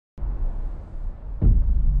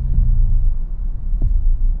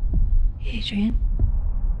Adrian?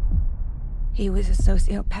 He was a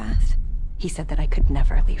sociopath. He said that I could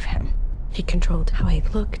never leave him. He controlled how I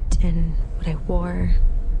looked and what I wore.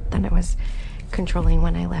 Then it was controlling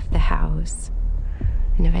when I left the house.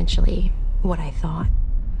 And eventually, what I thought.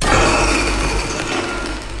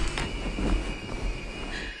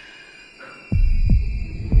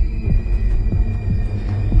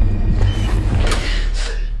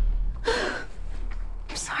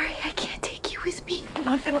 I'm sorry, I can't take you with me. I'm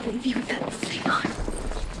not gonna leave you with that thing on.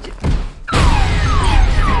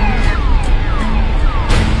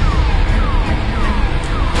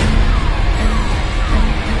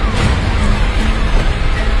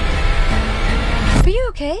 Are you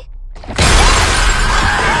okay? Get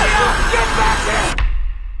back here!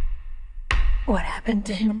 What happened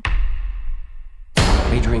to him?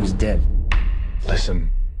 Adrian's dead.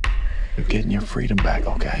 Listen, you're getting your freedom back,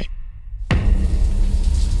 okay?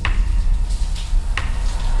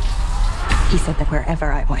 He said that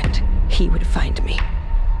wherever I went, he would find me.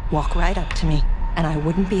 Walk right up to me, and I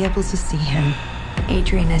wouldn't be able to see him.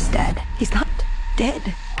 Adrian is dead. He's not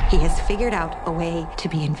dead. He has figured out a way to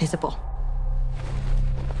be invisible.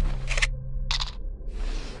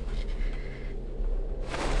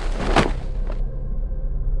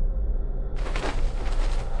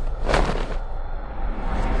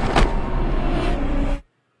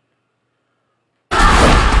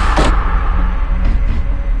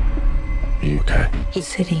 Are you okay? He's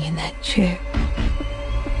sitting in that chair.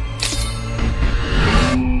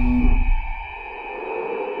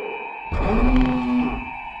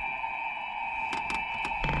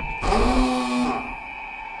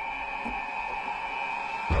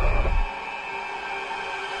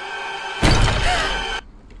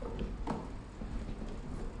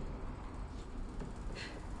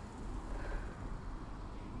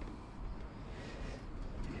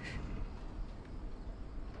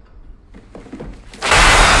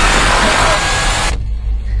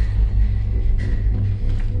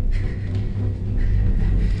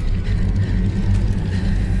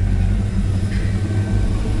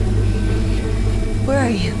 Where are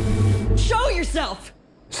you? Show yourself!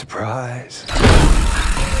 Surprise.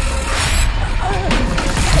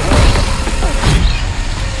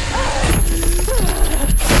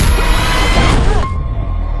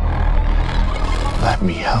 Let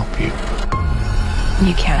me help you.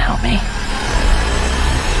 You can't help me.